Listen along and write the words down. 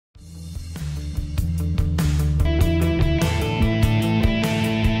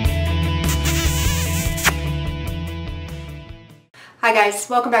Hi guys,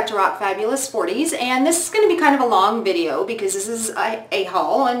 welcome back to Rock Fabulous 40s, and this is going to be kind of a long video because this is a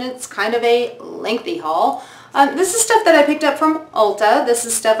haul and it's kind of a lengthy haul. This is stuff that I picked up from Ulta. This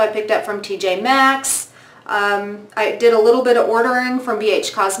is stuff I picked up from TJMaxx. I did a little bit of ordering from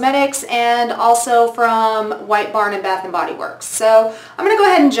BH Cosmetics and also from White Barn and Bath & Body Works. So I'm going to go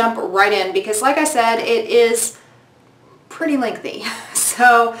ahead and jump right in because, like I said, it is pretty lengthy.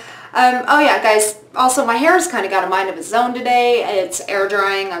 So oh yeah, guys, also my hair's kind of got a mind of its own today. It's air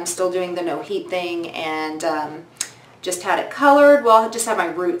drying. I'm still doing the no heat thing, and just had it colored. Well, I just had my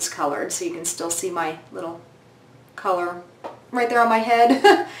roots colored, so you can still see my little color right there on my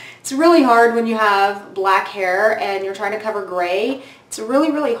head. It's really hard when you have black hair and you're trying to cover gray. It's really,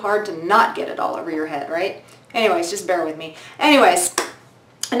 really hard to not get it all over your head, right? Anyways, just bear with me. Anyways,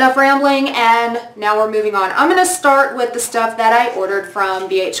 enough rambling, and now we're moving on. I'm going to start with the stuff that I ordered from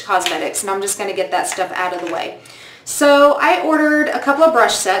BH Cosmetics, and I'm just going to get that stuff out of the way. So I ordered a couple of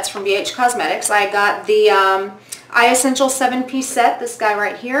brush sets from BH Cosmetics. I got the Eye Essential 7-piece set, this guy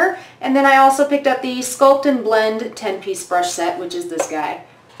right here, and then I also picked up the Sculpt and Blend 10-piece brush set, which is this guy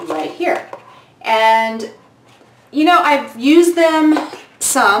right here. And, you know, I've used them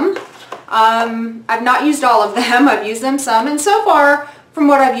some. I've not used all of them. I've used them some, and so far, from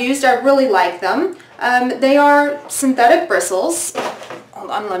what I've used, I really like them. They are synthetic bristles.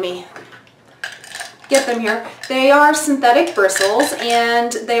 Hold on, let me get them here. They are synthetic bristles,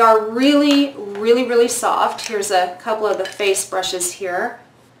 and they are really, really, really soft. Here's a couple of the face brushes here.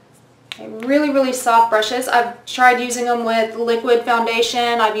 Okay, really, really soft brushes. I've tried using them with liquid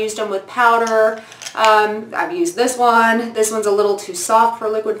foundation. I've used them with powder. I've used this one. This one's a little too soft for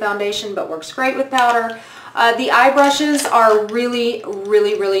liquid foundation, but works great with powder. The eye brushes are really,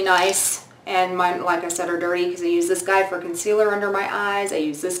 really, really nice, and mine, like I said, are dirty because I use this guy for concealer under my eyes. I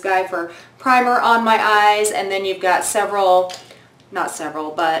use this guy for primer on my eyes, and then you've got several, not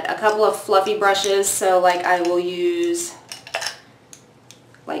several, but a couple of fluffy brushes. So like I will use,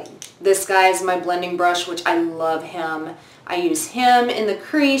 like this guy is my blending brush, which I love him. I use him in the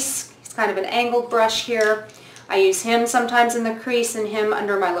crease. He's kind of an angled brush here. I use him sometimes in the crease and him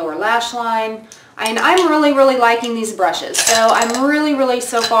under my lower lash line. And I'm really, really liking these brushes. So I'm really, really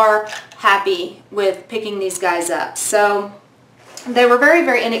so far happy with picking these guys up. So they were very,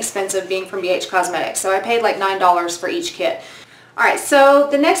 very inexpensive being from BH Cosmetics. So I paid like $9 for each kit. Alright, so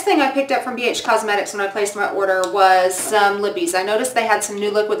the next thing I picked up from BH Cosmetics when I placed my order was some lippies. I noticed they had some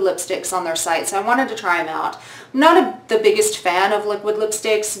new liquid lipsticks on their site, so I wanted to try them out. I'm not the biggest fan of liquid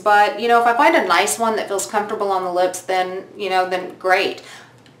lipsticks, but you know, if I find a nice one that feels comfortable on the lips, then, you know, then great.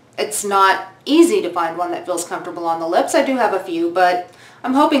 It's not easy to find one that feels comfortable on the lips. I do have a few, but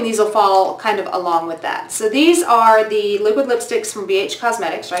I'm hoping these will fall kind of along with that. So these are the liquid lipsticks from BH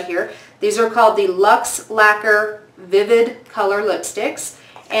Cosmetics right here. These are called the Luxe Lacquer Vivid Color Lipsticks.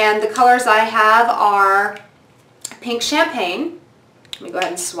 And the colors I have are Pink Champagne. Let me go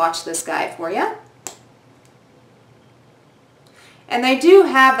ahead and swatch this guy for you. And they do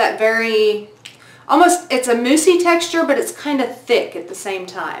have that very, almost, it's a moussey texture, but it's kind of thick at the same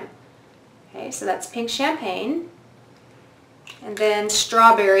time. Okay, so that's Pink Champagne. And then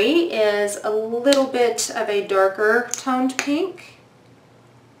Strawberry is a little bit of a darker toned pink.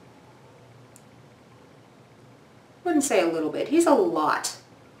 Wouldn't say a little bit. He's a lot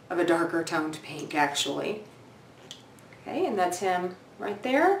of a darker toned pink, actually. Okay, and that's him right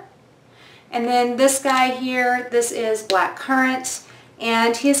there. And then this guy here, this is Black Currant,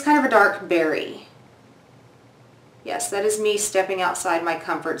 and he's kind of a dark berry. Yes, that is me stepping outside my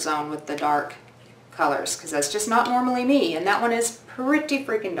comfort zone with the dark colors, because that's just not normally me, and that one is pretty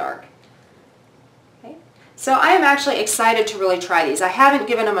freaking dark. Okay. So I am actually excited to really try these. I haven't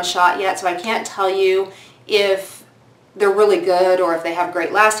given them a shot yet, so I can't tell you if they're really good or if they have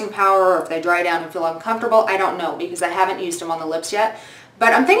great lasting power or if they dry down and feel uncomfortable. I don't know because I haven't used them on the lips yet.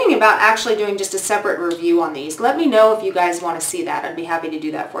 But I'm thinking about actually doing just a separate review on these. Let me know if you guys want to see that. I'd be happy to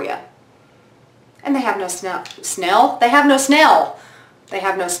do that for you. And they have no smell. They have no smell. They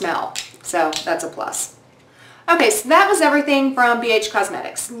have no smell. So that's a plus. Okay, so that was everything from BH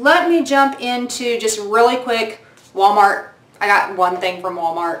Cosmetics. Let me jump into just really quick Walmart. I got one thing from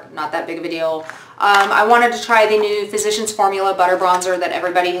Walmart, not that big of a deal. I wanted to try the new Physicians Formula Butter Bronzer that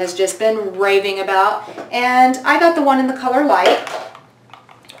everybody has just been raving about. And I got the one in the color Light.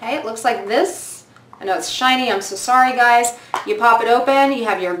 Okay, it looks like this. I know it's shiny. I'm so sorry, guys. You pop it open. You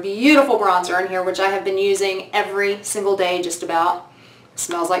have your beautiful bronzer in here, which I have been using every single day just about. It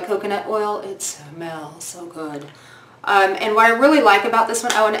smells like coconut oil. It smells so good. And what I really like about this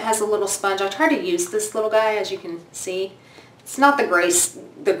one, oh, and it has a little sponge. I try to use this little guy, as you can see. It's not the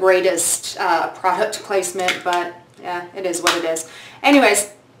greatest product placement, but Yeah, it is what it is.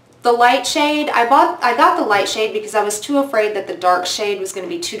 Anyways, the light shade, I got the light shade because I was too afraid that the dark shade was going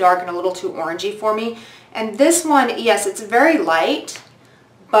to be too dark and a little too orangey for me. And this one, yes, it's very light,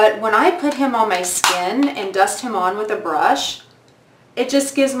 but when I put him on my skin and dust him on with a brush, it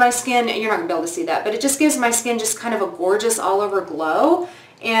just gives my skin, you're not going to be able to see that, but it just gives my skin just kind of a gorgeous all over glow,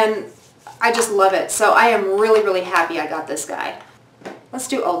 and I just love it. So I am really, really happy I got this guy. Let's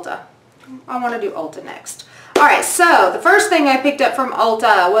do Ulta. I want to do Ulta next. Alright, so the first thing I picked up from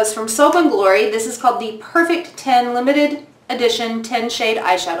Ulta was from Soap & Glory. This is called the Perfect 10 Limited Edition 10 Shade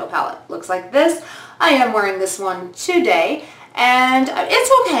Eyeshadow Palette. Looks like this. I am wearing this one today, and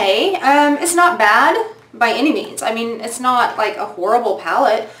it's okay. It's not bad by any means. I mean, it's not like a horrible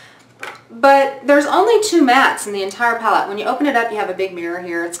palette, but there's only 2 mattes in the entire palette. When you open it up, you have a big mirror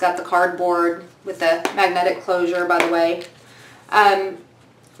here. It's got the cardboard with the magnetic closure, by the way.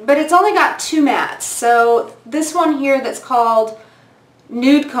 But it's only got 2 mattes. So this one here that's called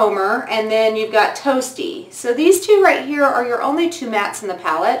Nude Comber, and then you've got Toasty. So these 2 right here are your only 2 mattes in the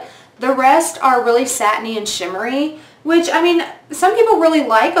palette. The rest are really satiny and shimmery, which, I mean, some people really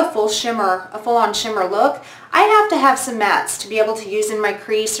like a full-on shimmer look. I have to have some mattes to be able to use in my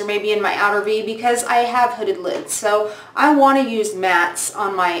crease or maybe in my outer V because I have hooded lids. So I want to use mattes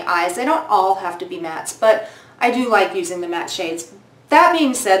on my eyes. They don't all have to be mattes, but I do like using the matte shades. That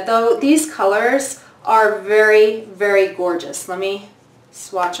being said, though, these colors are very, very gorgeous. Let me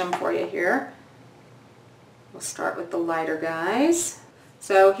swatch them for you here. We'll start with the lighter guys.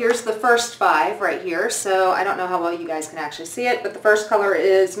 So here's the first 5 right here. So I don't know how well you guys can actually see it, but the first color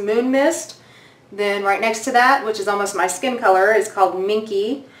is Moon Mist. Then right next to that, which is almost my skin color, is called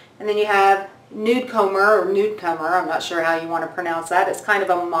Minky. And then you have Nude Comber, or Nude Comber, I'm not sure how you want to pronounce that. It's kind of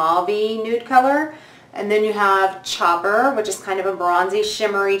a mauve-y nude color. And then you have Chopper, which is kind of a bronzy,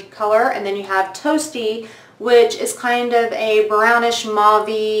 shimmery color. And then you have Toasty, which is kind of a brownish,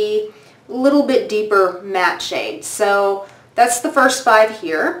 mauve-y, little bit deeper matte shade. So that's the first 5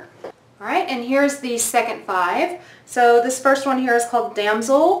 here. Alright, and here's the second 5. So this first one here is called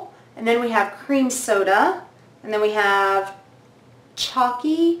Damsel. And then we have Cream Soda. And then we have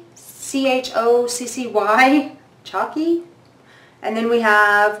Chalky, C-H-O-C-C-Y, Chalky. And then we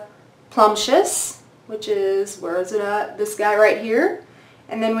have Plumptious, which is, where is it at? This guy right here.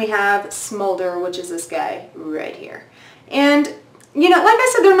 And then we have Smolder, which is this guy right here. And, you know, like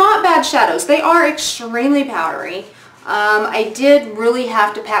I said, they're not bad shadows. They are extremely powdery. I did really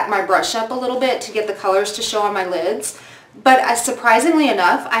have to pack my brush up a little bit to get the colors to show on my lids. But surprisingly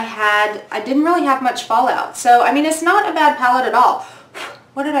enough, I didn't really have much fallout. So, I mean, it's not a bad palette at all.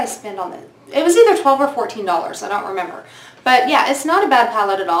 What did I spend on it? It was either $12 or $14. I don't remember. But yeah, it's not a bad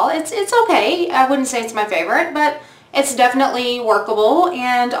palette at all. It's okay. I wouldn't say it's my favorite, but it's definitely workable,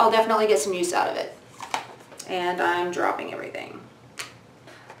 and I'll definitely get some use out of it. And I'm dropping everything.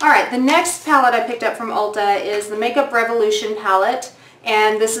 Alright, the next palette I picked up from Ulta is the Makeup Revolution palette.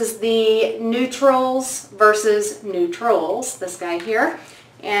 And this is the Neutrals versus Neutrals, this guy here.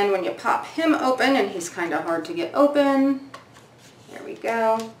 And when you pop him open, and he's kind of hard to get open, there we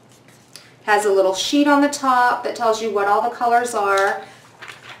go. Has a little sheet on the top that tells you what all the colors are.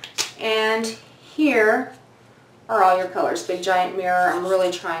 And here are all your colors. Big giant mirror. I'm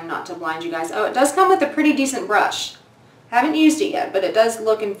really trying not to blind you guys. Oh, it does come with a pretty decent brush. Haven't used it yet, but it does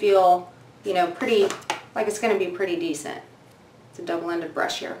look and feel, you know, pretty, like it's going to be pretty decent. It's a double-ended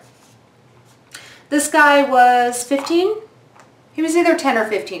brush here. This guy was 15. He was either 10 or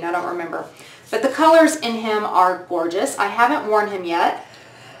 15, I don't remember. But the colors in him are gorgeous. I haven't worn him yet.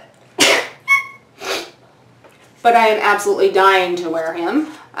 But I am absolutely dying to wear him.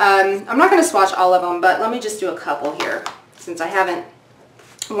 I'm not going to swatch all of them, but let me just do a couple here, since I haven't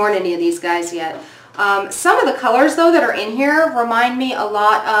worn any of these guys yet. Some of the colors, though, that are in here remind me a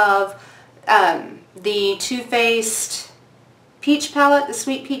lot of the Too Faced Peach palette, the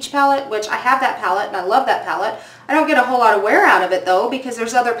Sweet Peach palette, which I have that palette, and I love that palette. I don't get a whole lot of wear out of it, though, because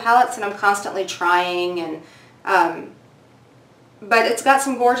there's other palettes that I'm constantly trying, and but it's got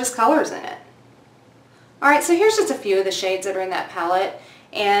some gorgeous colors in it. Alright, so here's just a few of the shades that are in that palette,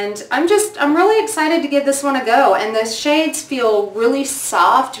 and I'm really excited to give this one a go, and the shades feel really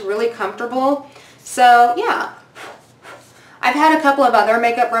soft, really comfortable, so yeah. I've had a couple of other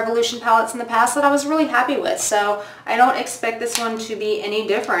Makeup Revolution palettes in the past that I was really happy with, so I don't expect this one to be any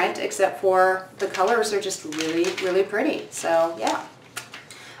different, except for the colors are just really, really pretty, so yeah.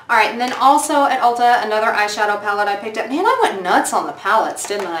 Alright, and then also at Ulta, another eyeshadow palette I picked up. Man, I went nuts on the palettes,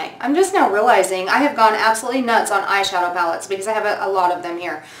 didn't I? I'm just now realizing I have gone absolutely nuts on eyeshadow palettes because I have a lot of them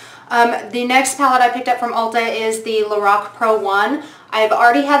here. The next palette I picked up from Ulta is the Lorac Pro 1. I've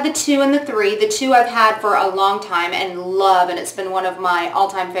already had the 2 and the 3. The 2 I've had for a long time and love, and it's been one of my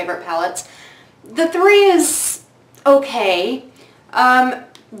all-time favorite palettes. The 3 is okay.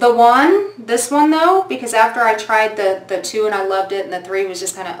 This one though, because after I tried the 2 and I loved it and the 3 was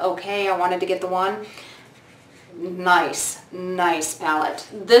just kind of okay, I wanted to get the 1. Nice palette.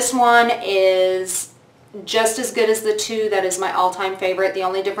 This one is just as good as the 2. That is my all-time favorite. The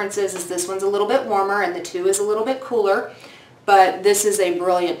only difference is this one's a little bit warmer and the 2 is a little bit cooler. But this is a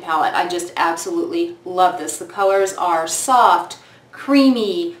brilliant palette. I just absolutely love this. The colors are soft,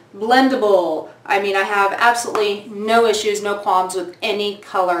 creamy, blendable. I mean, I have absolutely no issues, no qualms with any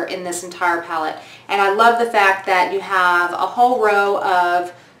color in this entire palette. And I love the fact that you have a whole row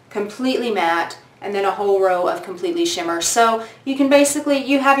of completely matte and then a whole row of completely shimmer. So you can basically,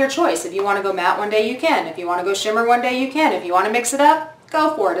 you have your choice. If you want to go matte one day, you can. If you want to go shimmer one day, you can. If you want to mix it up,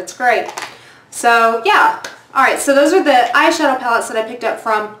 go for it. It's great. So yeah. Alright, so those are the eyeshadow palettes that I picked up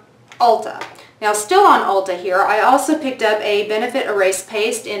from Ulta. Now still on Ulta here, I also picked up a Benefit Erase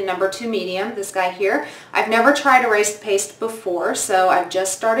Paste in number 2 medium, this guy here. I've never tried erased paste before, so I've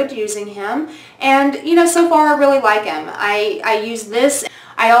just started using him. And, you know, so far I really like him. I use this.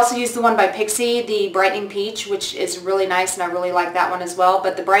 I also use the one by Pixie, the Brightening Peach, which is really nice, and I really like that one as well.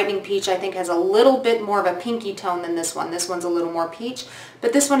 But the Brightening Peach, I think, has a little bit more of a pinky tone than this one. This one's a little more peach,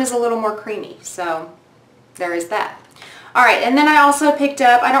 but this one is a little more creamy. So there is that. Alright, and then I also picked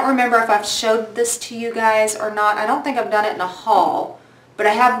up, I don't remember if I've showed this to you guys or not. I don't think I've done it in a haul, but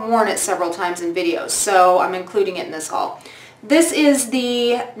I have worn it several times in videos, so I'm including it in this haul. This is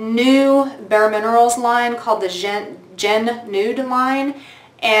the new Bare Minerals line called the Gen Nude line,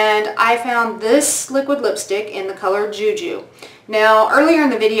 and I found this liquid lipstick in the color JuJu. Now, earlier in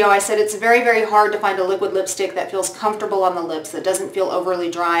the video I said it's very, very hard to find a liquid lipstick that feels comfortable on the lips, that doesn't feel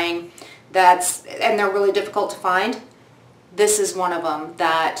overly drying, and they're really difficult to find. This is one of them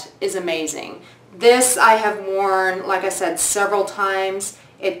that is amazing. This I have worn, like I said, several times.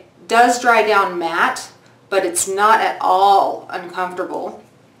 It does dry down matte, but it's not at all uncomfortable.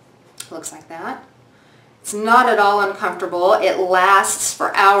 Looks like that. It's not at all uncomfortable. It lasts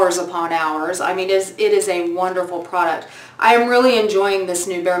for hours upon hours. I mean, it is a wonderful product. I am really enjoying this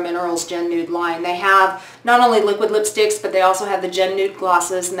new Bare Minerals Gen Nude line. They have not only liquid lipsticks, but they also have the Gen Nude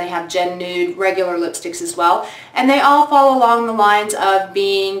glosses, and they have Gen Nude regular lipsticks as well. And they all fall along the lines of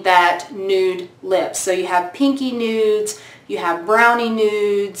being that nude lip. So you have pinky nudes, you have brownie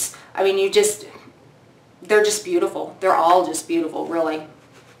nudes. I mean, they're just beautiful. They're all just beautiful, really.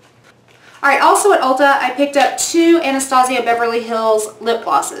 Alright, also at Ulta, I picked up 2 Anastasia Beverly Hills lip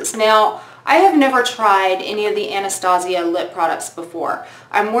glosses. Now, I have never tried any of the Anastasia lip products before.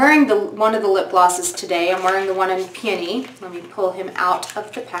 I'm wearing one of the lip glosses today. I'm wearing the one in Peony. Let me pull him out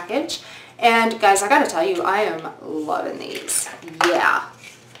of the package. And guys, I gotta tell you, I am loving these. Yeah.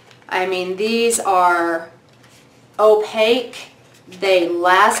 I mean, these are opaque. They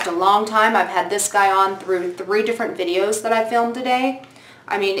last a long time. I've had this guy on through 3 different videos that I filmed today.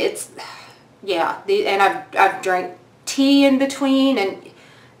 I mean, yeah, and I've drank tea in between, and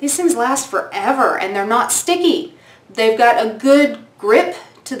these things last forever, and they're not sticky. They've got a good grip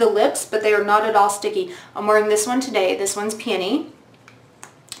to the lips, but they are not at all sticky. I'm wearing this one today. This one's Peony.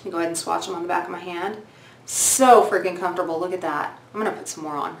 Let me go ahead and swatch them on the back of my hand. So freaking comfortable. Look at that. I'm going to put some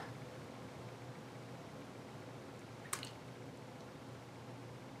more on.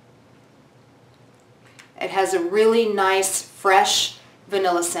 It has a really nice, fresh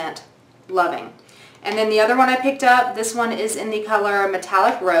vanilla scent. Loving. And then the other one I picked up, this one is in the color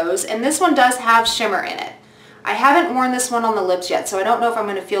Metallic Rose, and this one does have shimmer in it. I haven't worn this one on the lips yet, so I don't know if I'm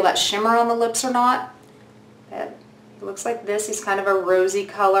going to feel that shimmer on the lips or not. It looks like this. He's kind of a rosy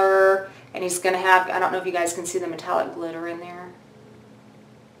color, and he's going to have, I don't know if you guys can see the metallic glitter in there.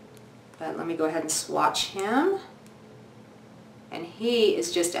 But let me go ahead and swatch him. And he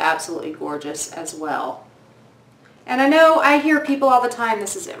is just absolutely gorgeous as well. And I know I hear people all the time,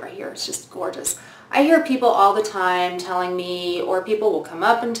 this is it right here, it's just gorgeous. I hear people all the time telling me, or people will come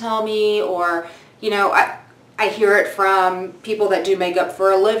up and tell me, or, you know, I hear it from people that do makeup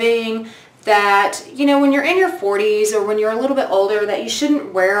for a living, that, you know, when you're in your 40s or when you're a little bit older, that you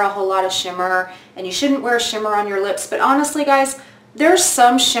shouldn't wear a whole lot of shimmer, and you shouldn't wear shimmer on your lips. But honestly, guys, there's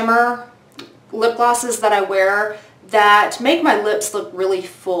some shimmer lip glosses that I wear that make my lips look really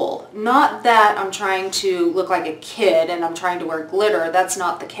full. Not that I'm trying to look like a kid and I'm trying to wear glitter. That's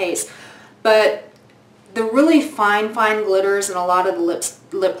not the case. But the really fine glitters and a lot of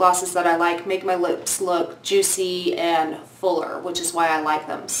the lip glosses that I like make my lips look juicy and fuller, which is why I like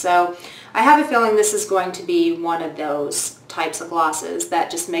them. So I have a feeling this is going to be one of those types of glosses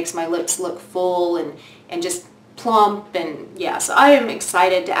that just makes my lips look full and just plump, and yeah, so I am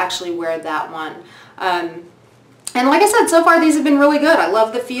excited to actually wear that one. And like I said, so far these have been really good. I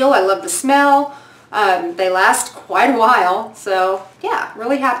love the feel, I love the smell. They last quite a while, so yeah,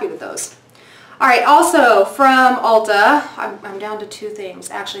 really happy with those. Alright, also from Ulta, I'm down to 2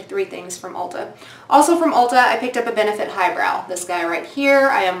 things, actually 3 things from Ulta. Also from Ulta, I picked up a Benefit Highbrow. This guy right here,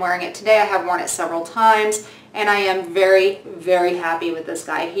 I am wearing it today. I have worn it several times, and I am very, very happy with this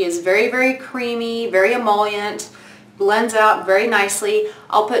guy. He is very, very creamy, very emollient, blends out very nicely.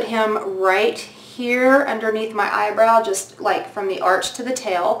 I'll put him right here underneath my eyebrow, just like from the arch to the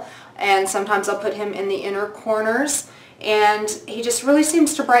tail, and sometimes I'll put him in the inner corners, and he just really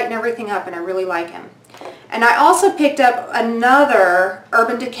seems to brighten everything up, and I really like him. And I also picked up another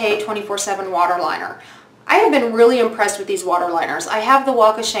Urban Decay 24/7 Waterliner. I have been really impressed with these waterliners. I have the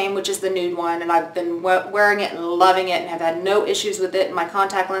Walk of Shame, which is the nude one, and I've been wearing it and loving it and have had no issues with it in my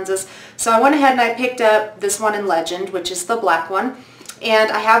contact lenses. So I went ahead and I picked up this one in Legend, which is the black one.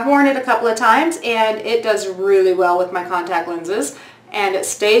 And I have worn it a couple of times, and it does really well with my contact lenses. And it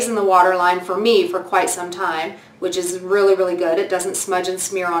stays in the waterline for me for quite some time, which is really, really good. It doesn't smudge and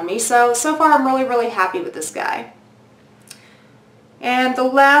smear on me. So far I'm really, really happy with this guy. And the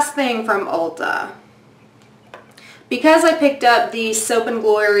last thing from Ulta. Because I picked up the Soap and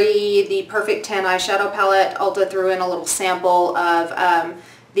Glory, the Perfect 10 eyeshadow palette, Ulta threw in a little sample of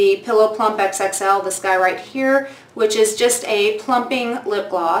the Pillow Plump XXL, this guy right here, which is just a plumping lip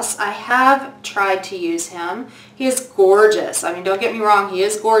gloss. I have tried to use him. He is gorgeous. I mean, don't get me wrong, he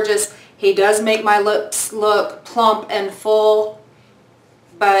is gorgeous. He does make my lips look plump and full,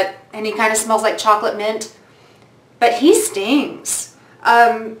 and he kind of smells like chocolate mint, but he stings.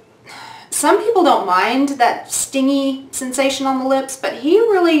 Some people don't mind that stingy sensation on the lips, but he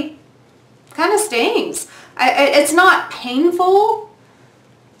really kind of stings. It's not painful.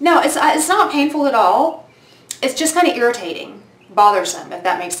 No, it's not painful at all. It's just kind of irritating, bothersome, if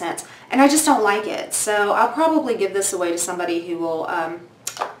that makes sense. And I just don't like it. So I'll probably give this away to somebody who will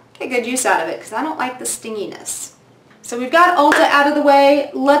get good use out of it, because I don't like the stinginess. So we've got Ulta out of the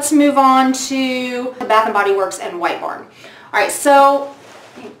way. Let's move on to Bath & Body Works and White Barn. Alright, so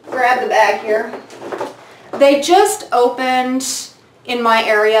grab the bag here. They just opened in my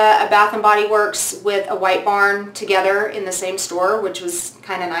area a Bath & Body Works with a White Barn together in the same store, which was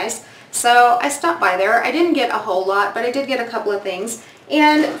kind of nice. So I stopped by there. I didn't get a whole lot, but I did get a couple of things.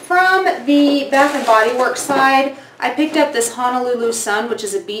 And from the Bath & Body Works side, I picked up this Honolulu Sun, which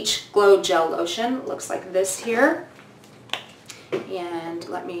is a Beach Glow Gel Lotion. It looks like this here. And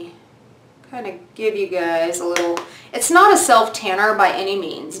let me kind of give you guys a little... It's not a self-tanner by any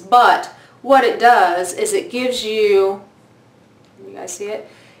means, but what it does is it gives you... You guys see it?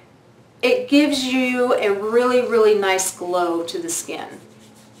 It gives you a really, really nice glow to the skin.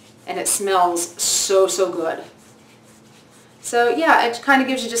 And it smells so, so good. So yeah, it kind of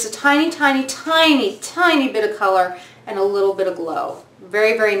gives you just a tiny, tiny, tiny, tiny bit of color and a little bit of glow.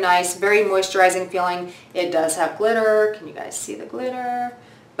 Very, very nice, very moisturizing feeling. It does have glitter. Can you guys see the glitter?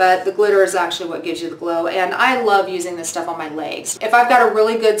 But the glitter is actually what gives you the glow, and I love using this stuff on my legs. If I've got a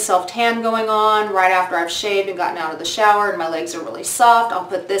really good self-tan going on right after I've shaved and gotten out of the shower and my legs are really soft, I'll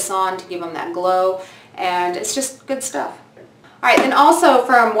put this on to give them that glow, and it's just good stuff. Alright, then also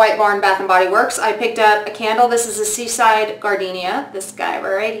from White Barn Bath & Body Works, I picked up a candle. This is a Seaside Gardenia. This guy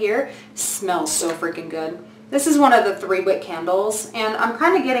right here smells so freaking good. This is one of the 3 wick candles, and I'm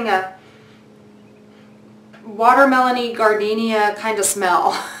kind of getting a watermelony gardenia kind of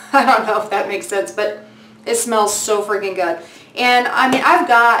smell. I don't know if that makes sense, but it smells so freaking good. And I mean, I've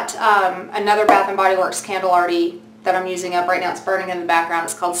got another Bath & Body Works candle already that I'm using up right now. It's burning in the background.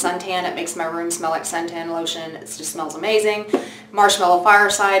 It's called Suntan. It makes my room smell like suntan lotion. It just smells amazing. Marshmallow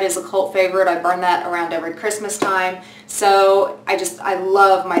Fireside is a cult favorite. I burn that around every Christmas time. So I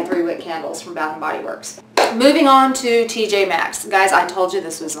love my 3 wick candles from Bath & Body Works. Moving on to TJMaxx. Guys, I told you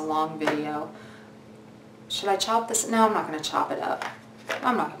this was a long video. Should I chop this? No, I'm not going to chop it up.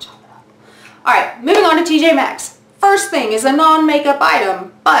 I'm not going to chop it up. Alright, moving on to TJMaxx. First thing is a non-makeup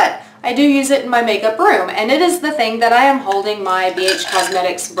item, but I do use it in my makeup room, and it is the thing that I am holding my BH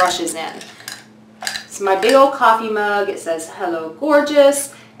Cosmetics brushes in. It's my big old coffee mug. It says, "Hello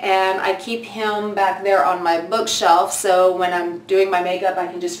Gorgeous," and I keep him back there on my bookshelf, so when I'm doing my makeup, I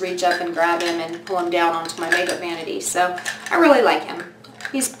can just reach up and grab him and pull him down onto my makeup vanity. So I really like him.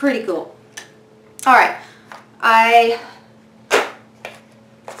 He's pretty cool. Alright.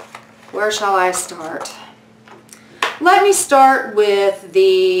 Where shall I start? Let me start with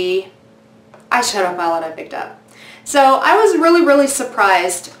the eyeshadow palette I picked up. So I was really, really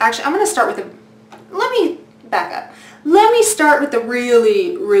surprised. Actually, I'm going to start with let me back up. let me start with the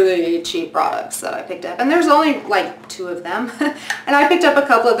really, really cheap products that I picked up. And there's only like 2 of them. And I picked up a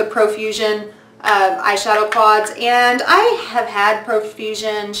couple of the Profusion eyeshadow quads. And I have had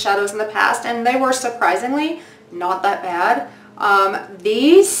Profusion shadows in the past, and they were surprisingly not that bad.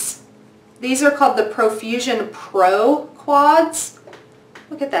 These are called the Profusion Pro quads.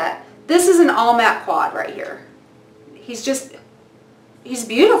 Look at that. This is an all matte quad right here. He's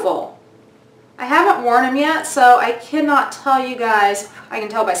beautiful. I haven't worn him yet, so I cannot tell you guys. I can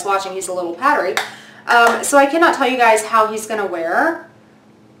tell by swatching he's a little powdery. So I cannot tell you guys how he's going to wear.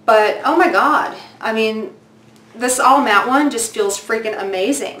 But, oh my god. I mean, this all matte one just feels freaking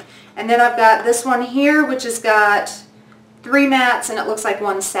amazing. And then I've got this one here, which has got 3 mattes, and it looks like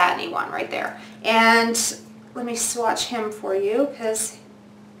 1 satiny one right there. And let me swatch him for you, because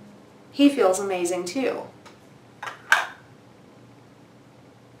he feels amazing too.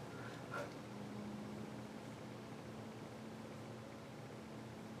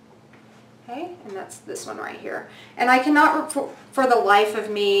 Okay, and that's this one right here. And I cannot, for the life of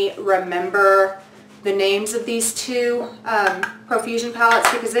me, remember the names of these 2 Profusion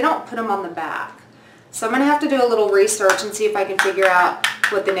palettes because they don't put them on the back. So I'm going to have to do a little research and see if I can figure out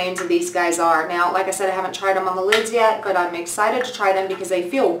what the names of these guys are. Now, like I said, I haven't tried them on the lids yet, but I'm excited to try them because they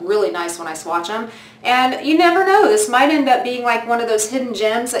feel really nice when I swatch them. And you never know, this might end up being like one of those hidden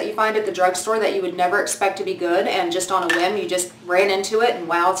gems that you find at the drugstore that you would never expect to be good, and just on a whim you just ran into it and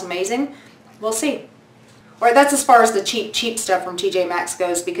wow, it's amazing. We'll see. Or that's as far as the cheap stuff from TJMaxx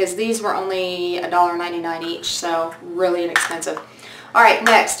goes, because these were only $1.99 each, so really inexpensive. Alright,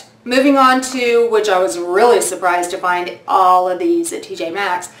 next. Moving on to, which I was really surprised to find all of these at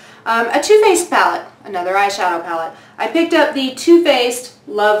TJMaxx, a Too Faced palette, another eyeshadow palette. I picked up the Too Faced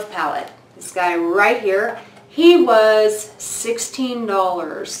Love palette. This guy right here, he was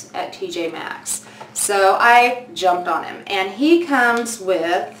 $16 at TJMaxx. So I jumped on him, and he comes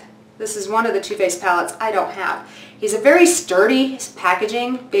with, this is one of the Too Faced palettes I don't have. He's a very sturdy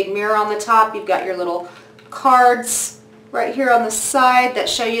packaging, big mirror on the top. You've got your little cards right here on the side that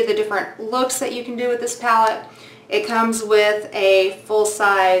show you the different looks that you can do with this palette. It comes with a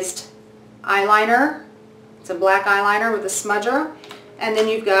full-sized eyeliner. It's a black eyeliner with a smudger. And then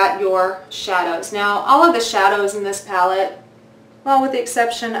you've got your shadows. Now, all of the shadows in this palette, well, with the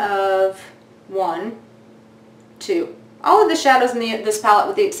exception of 1, 2. All of the shadows in this palette,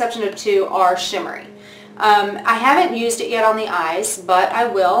 with the exception of 2, are shimmery. I haven't used it yet on the eyes, but I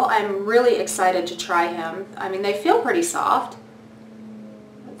will. I'm really excited to try him. I mean, they feel pretty soft.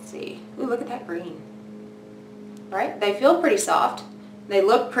 Let's see. Ooh, look at that green. Right? They feel pretty soft. They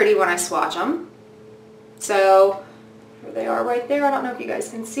look pretty when I swatch them. So, here they are right there. I don't know if you guys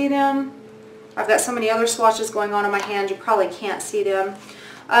can see them. I've got so many other swatches going on in my hand, you probably can't see them.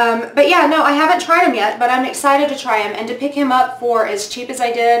 But yeah, no, I haven't tried him yet, but I'm excited to try him. And to pick him up for as cheap as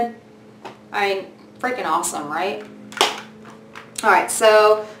I did, I mean, freaking awesome, right? Alright,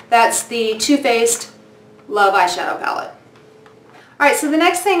 so that's the Too Faced Love eyeshadow palette. Alright, so the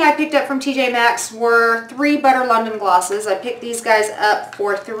next thing I picked up from TJMaxx were 3 Butter London glosses. I picked these guys up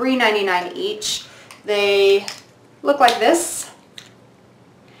for $3.99 each. They look like this.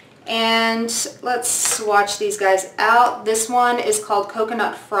 And let's swatch these guys out. This one is called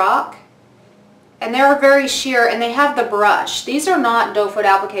Coconut Frock. And they're very sheer, and they have the brush. These are not doe foot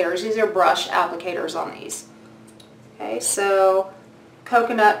applicators. These are brush applicators on these. Okay, so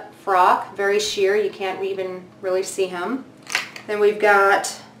Coconut Frock, very sheer. You can't even really see him. Then we've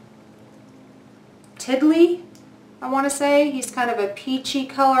got Tiddly, I want to say. He's kind of a peachy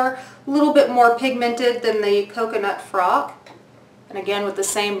color, a little bit more pigmented than the Coconut Frock. And again, with the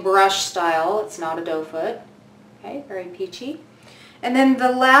same brush style. It's not a doe foot. Okay, very peachy. And then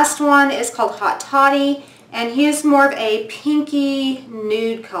the last one is called Hot Toddy, and he is more of a pinky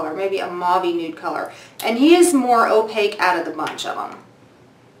nude color, maybe a mauve-y nude color. And he is more opaque out of the bunch of them.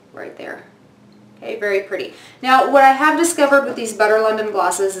 Right there. Okay, very pretty. Now, what I have discovered with these Butter London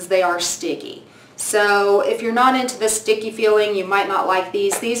glosses is they are sticky. So if you're not into the sticky feeling, you might not like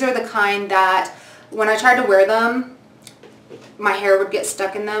these. These are the kind that when I tried to wear them, my hair would get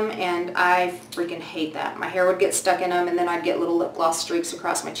stuck in them, and I freaking hate that. My hair would get stuck in them, and then I'd get little lip gloss streaks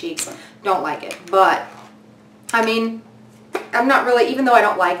across my cheeks. Don't like it. But, I mean, I'm not really, even though I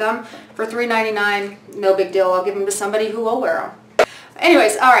don't like them, for $3.99, no big deal. I'll give them to somebody who will wear them.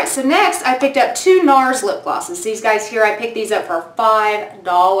 Anyways, alright, so next I picked up 2 NARS lip glosses. These guys here, I picked these up for $5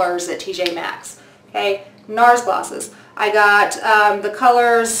 at TJMaxx. Okay, NARS glosses. I got the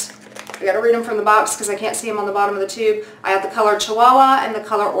colors, I gotta read them from the box because I can't see them on the bottom of the tube. I have the color Chihuahua and the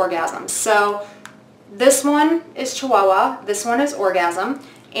color Orgasm. So this one is Chihuahua, this one is Orgasm,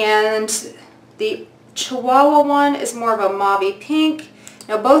 and the Chihuahua one is more of a mauve pink.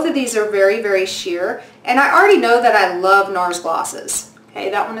 Now both of these are very, very sheer, and I already know that I love NARS glosses. Okay,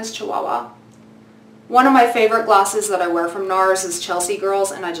 that one is Chihuahua. One of my favorite glosses that I wear from NARS is Chelsea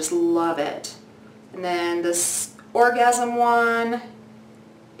Girls, and I just love it. And then this Orgasm one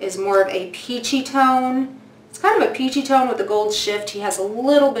is more of a peachy tone. It's kind of a peachy tone with the gold shift. He has a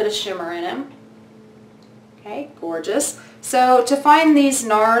little bit of shimmer in him. Okay, gorgeous. So to find these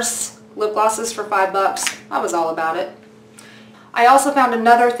NARS lip glosses for $5, I was all about it. I also found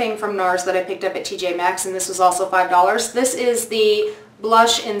another thing from NARS that I picked up at TJMaxx, and this was also $5. This is the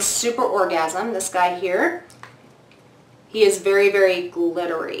blush in Super Orgasm, this guy here. He is very, very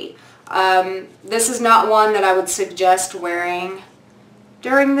glittery. This is not one that I would suggest wearing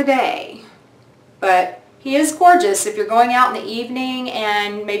during the day, but he is gorgeous if you're going out in the evening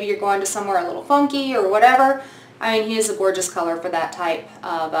and maybe you're going to somewhere a little funky or whatever. I mean, he is a gorgeous color for that type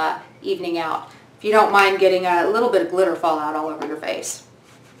of evening out, if you don't mind getting a little bit of glitter fallout all over your face.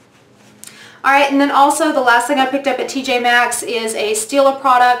 Alright, and then also the last thing I picked up at TJMaxx is a Stila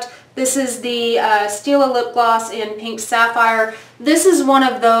product. This is the Stila lip gloss in Pink Sapphire. This is one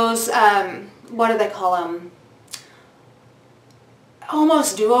of those, what do they call them?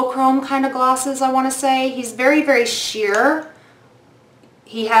 Almost duochrome kind of glosses, I want to say. He's very, very sheer.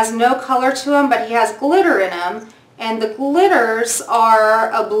 He has no color to him, but he has glitter in him. And the glitters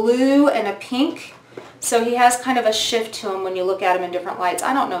are a blue and a pink. So he has kind of a shift to him when you look at him in different lights.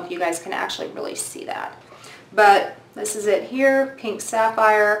 I don't know if you guys can actually really see that. But this is it here, Pink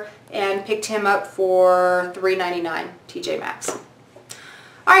Sapphire, and picked him up for $3.99, TJMaxx.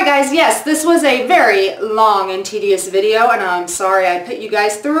 Alright guys, yes, this was a very long and tedious video, and I'm sorry I put you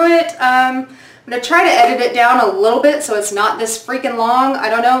guys through it. I'm going to try to edit it down a little bit so it's not this freaking long. I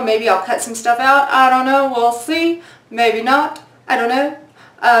don't know, maybe I'll cut some stuff out. I don't know, we'll see. Maybe not. I don't know.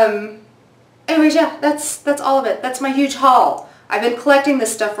 Anyways, yeah, that's all of it. That's my huge haul. I've been collecting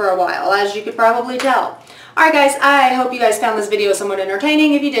this stuff for a while, as you could probably tell. Alright guys, I hope you guys found this video somewhat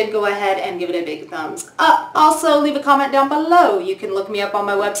entertaining. If you did, go ahead and give it a big thumbs up. Also, leave a comment down below. You can look me up on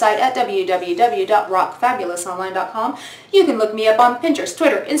my website at www.rockfabulousonline.com. You can look me up on Pinterest,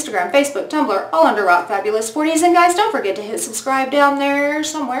 Twitter, Instagram, Facebook, Tumblr, all under Rock Fabulous 40s. And guys, don't forget to hit subscribe down there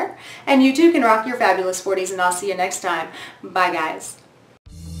somewhere. And you too can rock your fabulous 40s, and I'll see you next time. Bye guys.